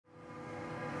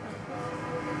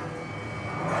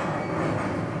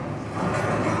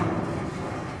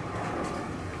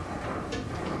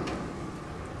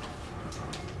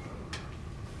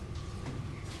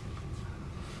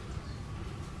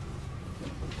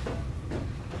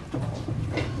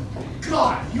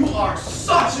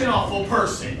an awful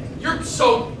person. You're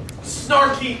so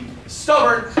snarky,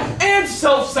 stubborn, and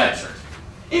self-centered.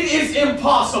 It is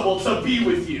impossible to be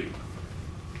with you.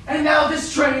 And now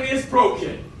this train is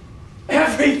broken.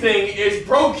 Everything is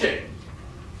broken.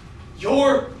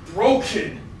 You're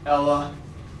broken, Ella.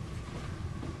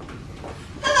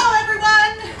 Hello,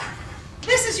 everyone.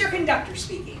 This is your conductor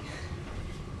speaking.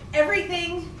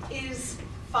 Everything is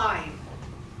fine.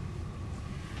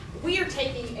 We are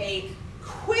taking a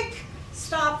quick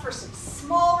stop for some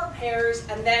small repairs,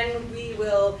 and then we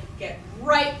will get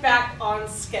right back on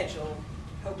schedule,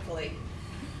 hopefully.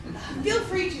 Feel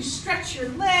free to stretch your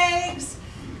legs,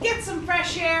 get some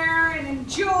fresh air, and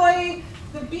enjoy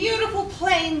the beautiful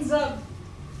plains of,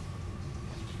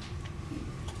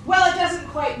 well, it doesn't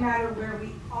quite matter where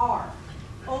we are,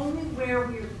 only where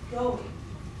we're going.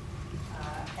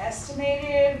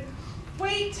 Estimated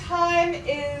wait time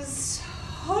is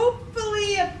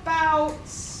hopefully about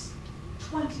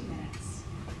 20 minutes.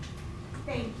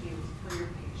 Thank you for your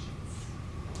patience.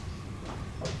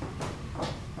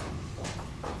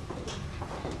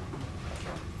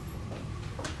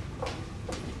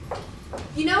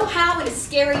 You know how in a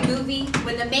scary movie,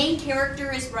 when the main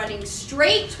character is running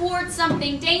straight towards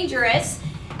something dangerous,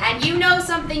 and you know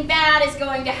something bad is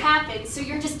going to happen, so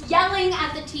you're just yelling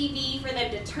at the TV for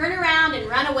them to turn around and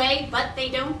run away, but they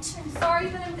don't? I'm sorry,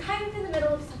 but I'm kind of in the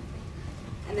middle of something.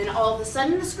 And then all of a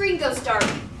sudden the screen goes dark,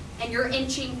 and you're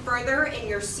inching further in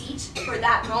your seat for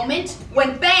that moment,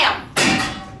 when bam!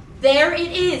 There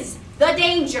it is, the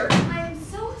danger. I am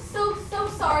so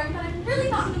sorry, but I'm really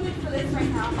not in the mood for this right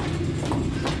now.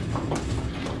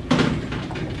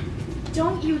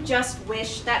 Don't you just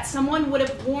wish that someone would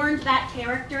have warned that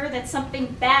character that something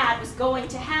bad was going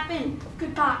to happen?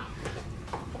 Goodbye.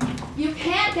 You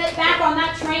can't get back on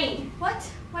that train. What?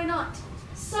 Why not?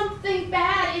 Something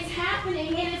bad is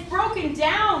happening. It is broken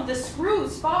down. The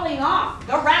screws falling off.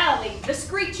 The rattling. The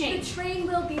screeching. The train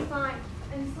will be fine.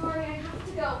 I'm sorry, I have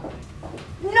to go.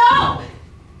 No!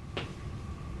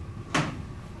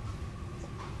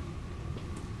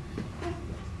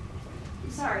 I'm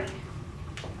sorry.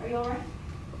 Are you all right?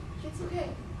 It's okay.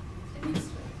 It needs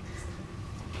to.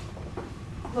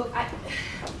 Look,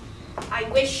 I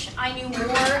wish I knew more.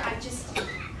 I just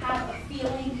have a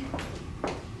feeling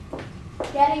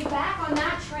getting back on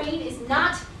that train is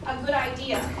not a good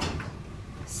idea.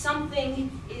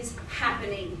 Something is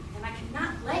happening, and I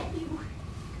cannot let you.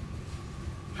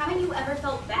 Haven't you ever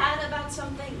felt bad about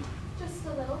something? Just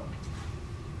a little.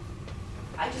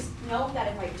 I just know that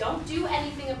if I don't do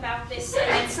anything about this,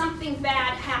 then something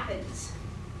bad happens.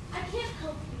 I can't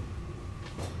help you.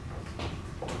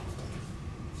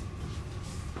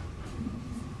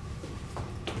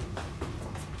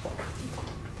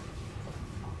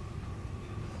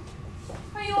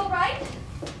 Are you all right?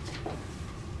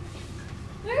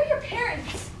 Where are your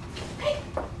parents? Hey,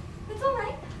 it's all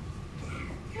right.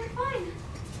 You're fine.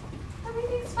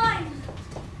 Everything's fine.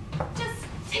 Just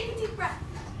take a deep breath.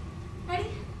 Ready?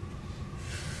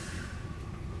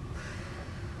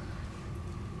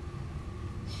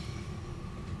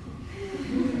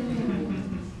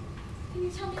 Can you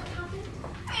tell me what happened?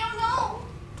 I don't know.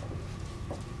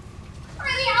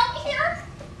 Are they out here?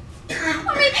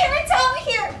 Are my parents out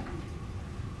here?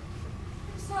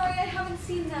 I'm sorry, I haven't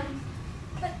seen them.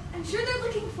 But I'm sure they're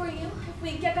looking for you. If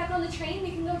we get back on the train,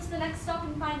 we can go to the next stop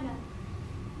and find them.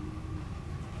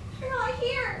 They're not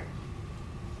here.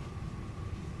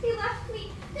 They left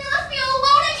me. They left me all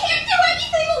alone. I can't do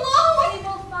anything alone. We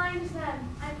will find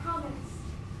them. I promise.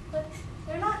 But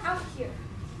they're not out here.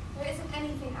 There isn't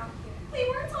anything out here. They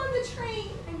weren't on the train.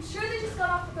 I'm sure they just got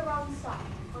off at the wrong stop.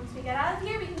 Once we get out of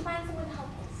here, we can find someone to help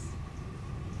us.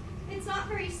 It's not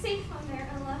very safe on there,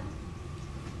 Ella.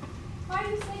 Why do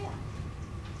you say that?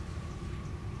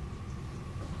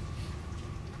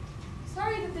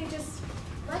 Sorry that they just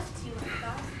left you like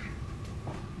that.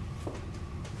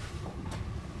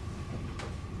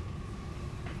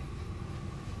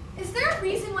 Is there a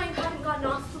reason why you haven't gotten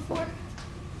off before?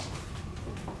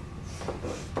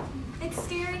 It's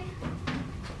scary.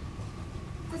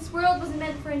 This world wasn't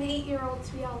meant for an 8-year-old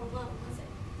to be all alone, was it?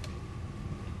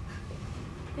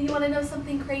 And you want to know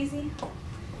something crazy?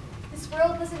 This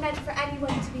world wasn't meant for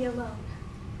anyone to be alone.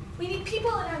 We need people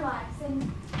in our lives,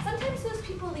 and sometimes those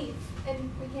people leave,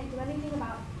 and we can't do anything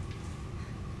about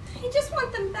it. I just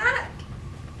want them back.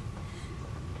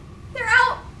 They're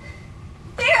out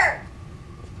there.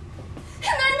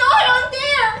 And they're not out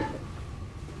there!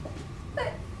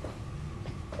 But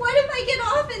what if I get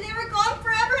off and they were gone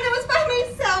forever and I was by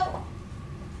myself?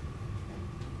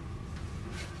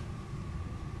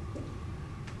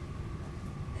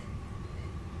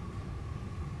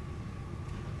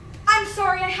 I'm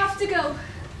sorry, I have to go.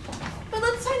 But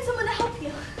let's find someone to help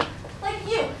you. Like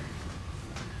you.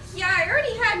 Yeah, I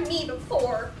already had me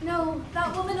before. No,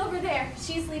 that woman over there.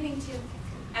 She's leaving too.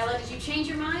 Ella, did you change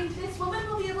your mind? This woman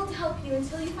will be able to help you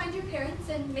until you find your parents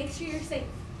and make sure you're safe.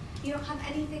 You don't have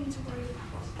anything to worry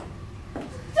about.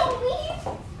 Don't leave!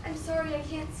 I'm sorry, I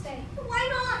can't stay. Why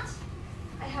not?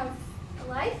 I have a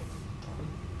life,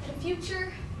 and a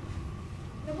future,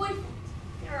 and a boyfriend.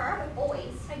 There are no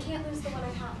boys. I can't lose the one I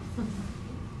have.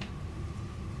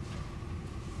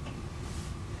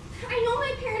 I know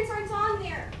my parents aren't on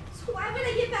there, so why would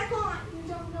I get back on?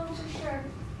 You don't know for sure.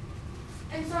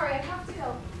 I'm sorry, I have to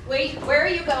go. Wait, where are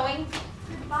you going?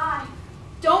 Goodbye.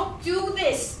 Don't do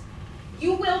this.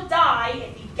 You will die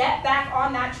if you get back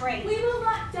on that train. We will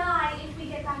not die if we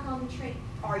get back on the train.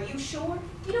 Are you sure?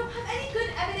 You don't have any good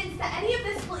evidence that any of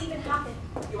this will even happen.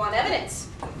 You want evidence?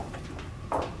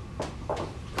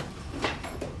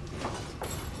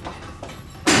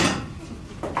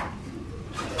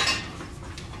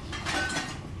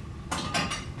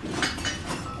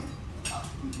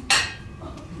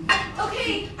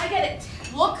 Okay, I get it.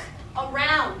 Look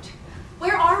around.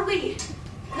 Where are we?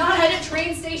 Not at a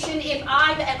train station if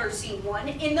I've ever seen one.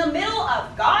 In the middle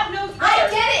of God knows where. I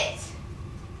get it!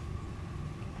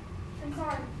 I'm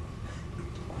sorry.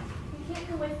 You can't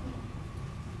come with me.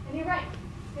 And you're right.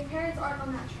 Your parents aren't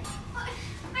on that train.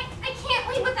 I can't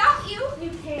leave without you.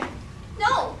 You can.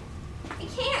 No, I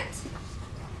can't.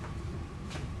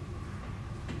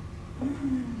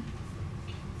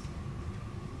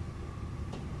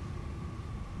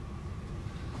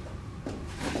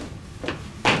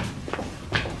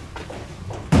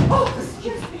 Oh,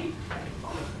 excuse me.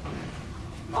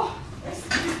 Oh,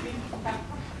 excuse me.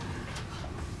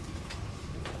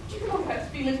 Do you know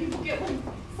that feeling people get when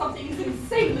something is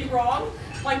insanely wrong?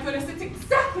 My goodness, it's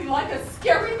exactly like a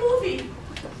scary movie.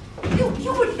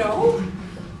 You would know.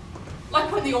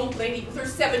 Like when the old lady with her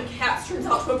 7 cats turns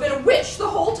out to have been a witch the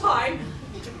whole time.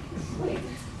 Wait,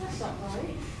 that's not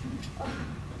right.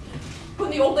 When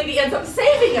the old lady ends up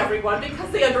saving everyone because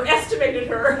they underestimated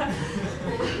her.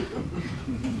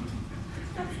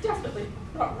 That's definitely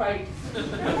not right.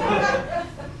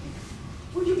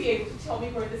 Would you be able to tell me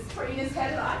where this train is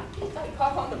headed? I think I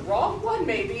got on the wrong one,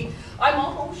 maybe. I'm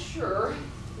almost sure.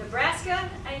 Nebraska,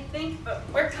 I think, but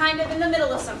we're kind of in the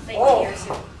middle of something here.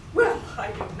 So. Well,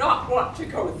 I do not want to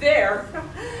go there.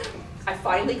 I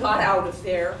finally got out of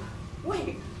there.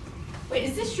 Wait,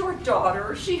 is this your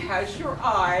daughter? She has your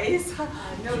eyes.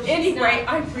 No, she's anyway,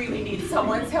 not. I really need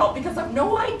someone's help because I've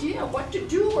no idea what to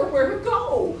do or where to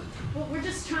go. Well, we're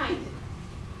just trying.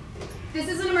 This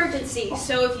is an emergency,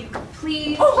 so if you could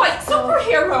please. Oh, like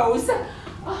superheroes!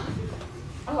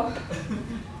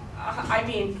 I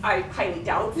mean, I highly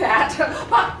doubt that,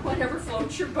 but whatever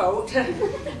floats your boat.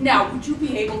 Now, would you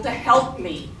be able to help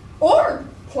me? Or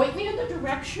point me in the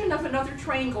direction of another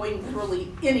train going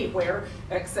literally anywhere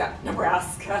except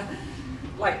Nebraska?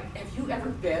 Like, have you ever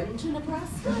been to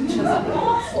Nebraska? Just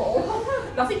awful.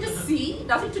 Nothing to see,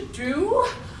 nothing to do.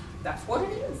 That's what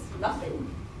it is, nothing.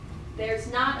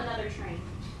 There's not another train.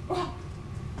 Well,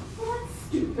 that's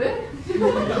stupid.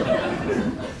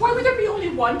 Why would there be only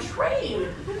one train?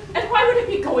 And why would it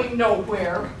be going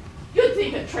nowhere? You'd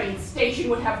think a train station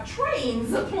would have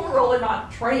trains, plural, and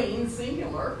not trains,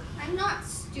 singular. I'm not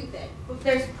stupid.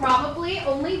 There's probably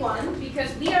only one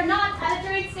because we are not at a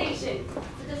train station.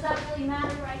 But does that really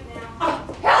matter right now?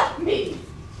 Help me!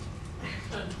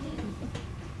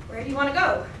 Where do you want to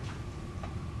go?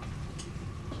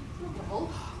 Well,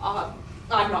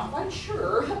 I'm not quite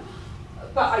sure,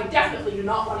 but I definitely do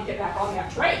not want to get back on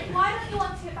that train. Why don't you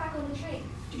want to get back on the train?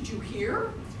 Did you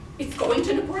hear? It's going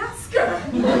to Nebraska.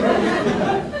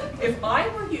 If I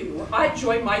were you, I'd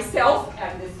join myself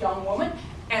and this young woman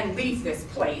and leave this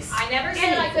place. I never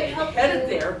said I could help headed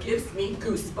you. there gives me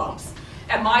goosebumps.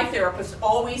 And my therapist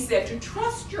always said to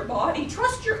trust your body,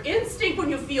 trust your instinct when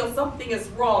you feel something is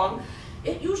wrong.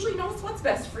 It usually knows what's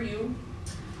best for you.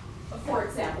 For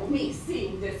example, me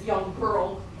seeing this young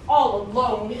girl all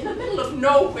alone in the middle of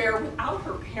nowhere without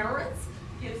her parents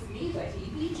gives me the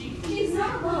heebie-jeebies. She's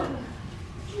not alone.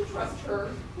 Do you trust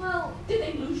her? Well, Did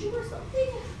they lose you or something?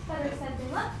 better said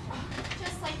than left.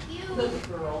 Just like you.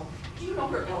 Little girl, do you know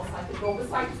where else I could go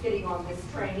besides getting on this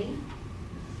train?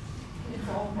 It's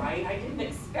all right, I didn't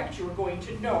expect you were going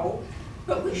to know,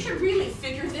 but we should really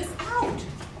figure this out.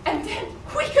 And then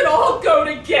we could all go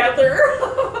together.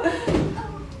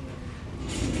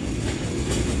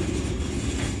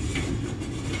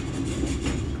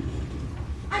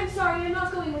 I'm sorry, I'm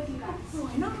not going with you guys.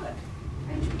 Why not?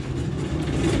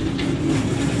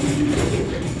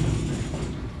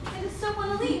 I just don't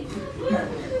want to leave.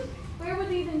 Where would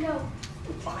we even go?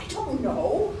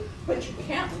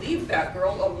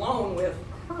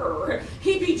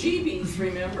 shoes,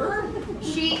 remember?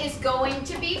 She is going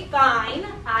to be fine.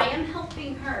 I am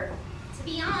helping her. To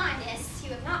be honest,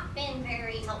 you have not been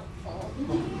very helpful.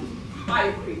 I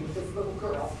agree with this little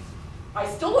girl. I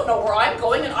still don't know where I'm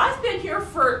going, and I've been here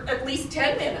for at least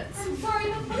 10 minutes. I'm sorry,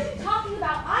 but what are you talking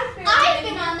about? I've been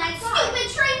on that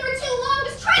stupid train for too long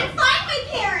just trying to find my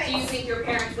parents. Do you think your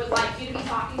parents would like you to be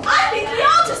talking to I them think like we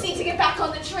that? all just need to get back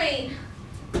on the train.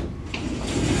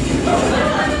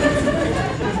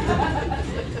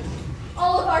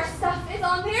 All of our stuff is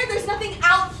on there. There's nothing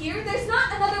out here. There's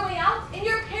not another way out, and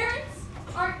your parents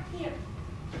aren't here.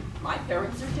 My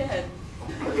parents are dead.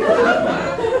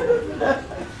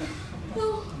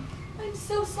 Oh, I'm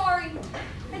so sorry.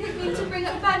 I didn't mean to bring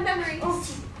up bad memories. Oh,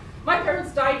 my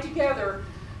parents died together,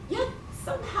 yet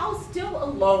somehow still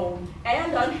alone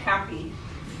and unhappy.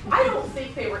 I don't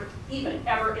think they were even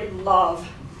ever in love.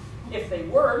 If they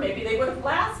were, maybe they would have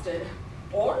lasted.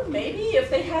 Or maybe if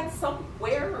they had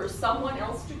somewhere or someone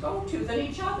else to go to than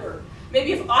each other.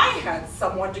 Maybe if I had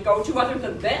someone to go to other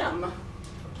than them.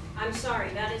 I'm sorry,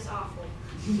 that is awful.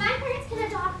 My parents can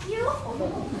adopt you.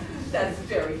 Oh, that's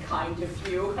very kind of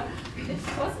you. It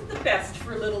wasn't the best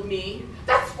for little me.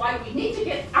 That's why we need to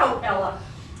get out, Ella.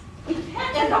 We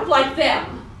can't end up like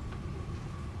them.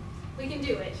 We can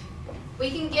do it.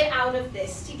 We can get out of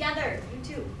this together.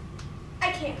 You too.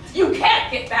 I can't. You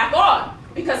can't get back on,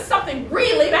 because something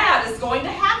really bad is going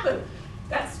to happen.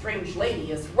 That strange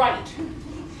lady is right.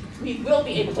 We will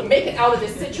be able to make it out of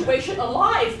this situation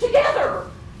alive together.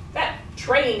 That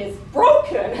train is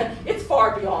broken. It's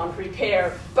far beyond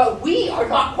repair, but we are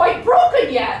not quite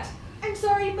broken yet. I'm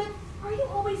sorry, but are you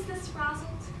always this frazzled?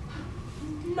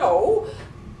 No,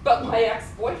 but my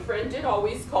ex-boyfriend did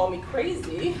always call me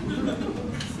crazy.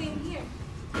 Same here.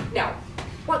 Now,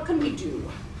 what can we do?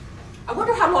 I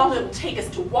wonder how long it'll take us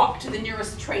to walk to the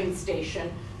nearest train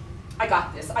station. I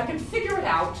got this. I can figure it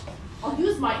out. I'll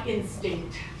use my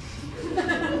instinct.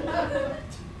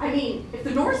 I mean, if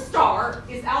the North Star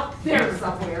is out there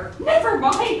somewhere, never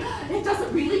mind. It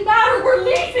doesn't really matter. We're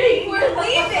leaving. We're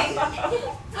leaving.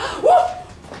 Whoa!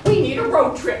 We need a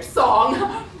road trip song.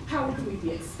 How could we be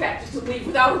expected to leave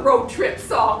without a road trip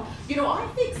song? You know, I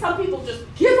think some people just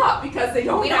give up because they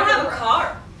don't have a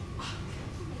car.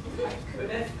 My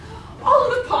goodness.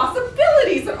 All of the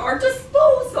possibilities at our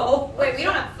disposal. Wait, we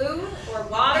don't have food or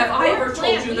water. Have I or ever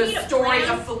plan. told you We the need a story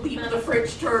plan. of Philippe the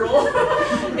French turtle?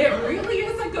 It really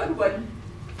is a good one.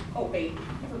 Oh, wait,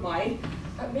 never mind.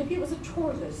 Maybe it was a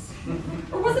tortoise.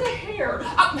 Or was it a hare?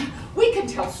 We can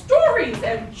tell stories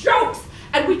and jokes,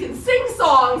 and we can sing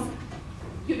songs.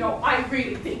 You know, I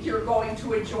really think you're going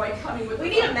to enjoy coming with us. We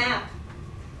need a map.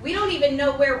 We don't even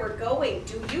know where we're going.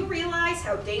 Do you realize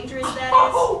how dangerous that is?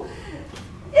 Oh,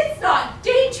 it's not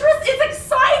dangerous. It's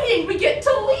exciting. We get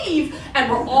to leave, and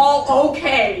we're all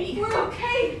okay. We're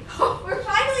okay. We're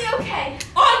finally okay.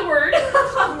 Onward.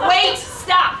 Wait,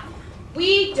 stop.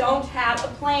 We don't have a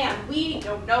plan. We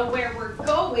don't know where we're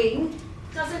going.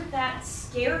 Doesn't that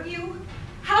scare you?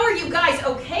 How are you guys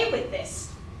okay with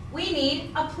this? We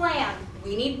need a plan.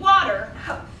 We need water.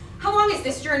 How long is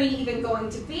this journey even going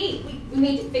to be? We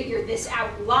need to figure this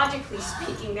out. Logically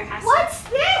speaking, there has What's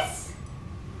this?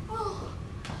 Oh,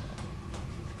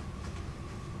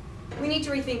 We need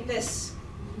to rethink this.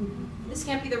 This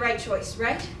can't be the right choice,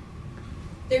 right?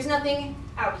 There's nothing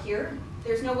out here.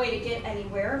 There's no way to get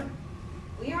anywhere.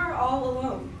 We are all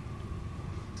alone.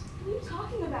 what are you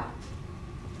talking about?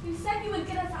 You said you would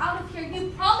get us out of here. You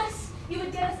promised you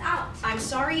would get us out. I'm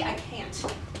sorry, I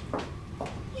can't.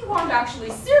 You aren't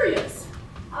actually serious.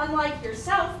 Unlike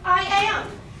yourself, I am.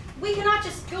 We cannot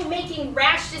just go making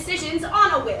rash decisions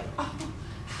on a whim.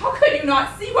 How could you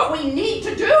not see what we need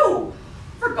to do?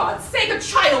 For God's sake, a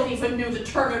child even knew the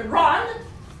turn and run.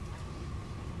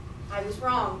 I was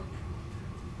wrong.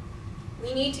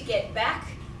 We need to get back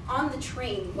on the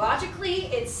train. Logically,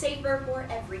 it's safer for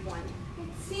everyone. It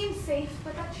seems safe,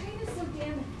 but that train is so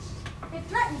damaged. It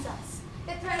threatens us.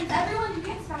 It threatens everyone who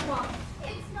gets back on.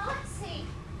 It's not safe.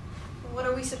 What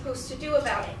are we supposed to do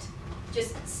about it?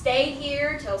 Just stay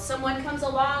here till someone comes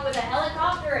along with a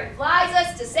helicopter and flies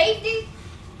us to safety?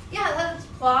 Yeah, that's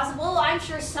plausible. I'm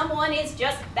sure someone is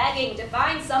just begging to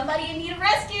find somebody in need of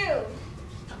rescue.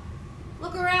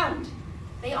 Look around.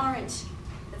 They aren't.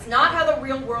 That's not how the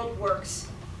real world works.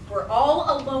 We're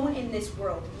all alone in this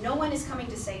world. No one is coming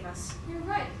to save us. You're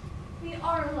right. We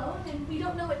are alone, and we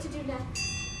don't know what to do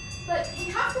next. But we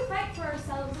have to fight for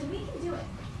ourselves, and we can do it.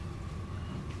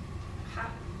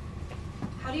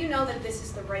 How do you know that this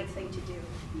is the right thing to do?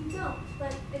 We don't,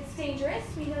 but it's dangerous.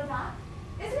 We know that.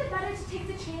 Isn't it better to take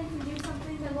the chance and do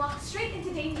something than walk straight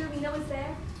into danger we know is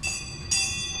there?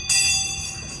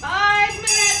 5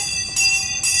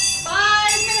 minutes!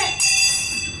 5 minutes.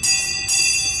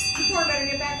 You poor better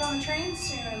get back on the train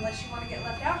soon, unless you want to get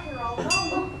left out here all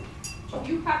alone.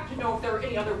 You have to know if there are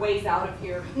any other ways out of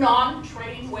here,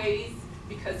 non-train ways,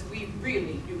 because we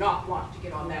really do not want to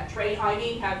get on that train. I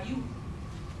mean, have you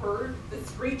heard the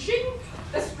screeching?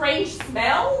 The strange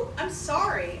smell? I'm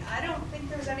sorry, I don't think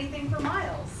there's anything for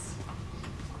miles.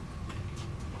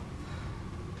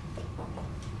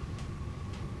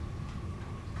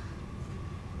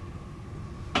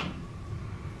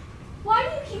 Why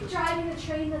do you keep driving a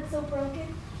train that's so broken?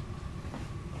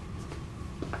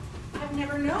 I've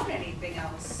never known anything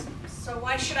else, so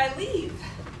why should I leave?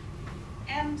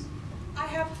 And I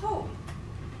have hope.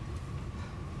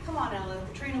 Come on, Ella,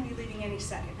 the train will be leaving any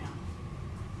second now.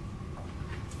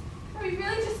 Are we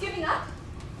really just giving up?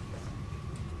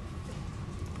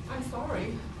 I'm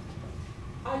sorry.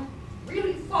 I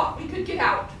really thought we could get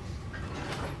out.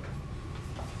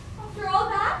 After all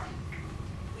that?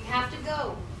 We have to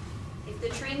go. If the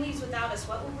train leaves without us,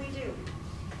 what will we do?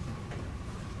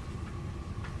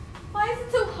 Why is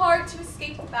it so hard to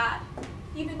escape the bad,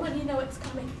 even when you know it's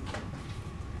coming?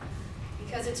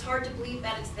 Because it's hard to believe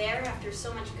that it's there after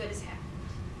so much good has happened.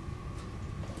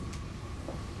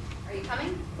 Are you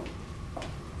coming?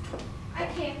 I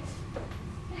can't.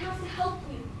 I have to help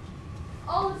you.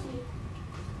 All of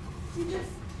you.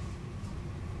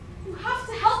 You have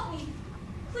to help me.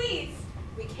 Please.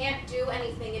 We can't do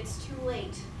anything. It's too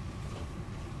late.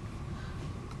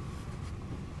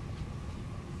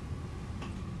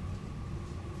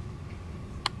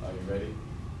 Are you ready?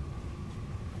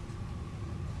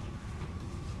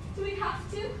 Do we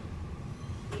have to?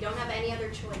 We don't have any other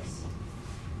choice.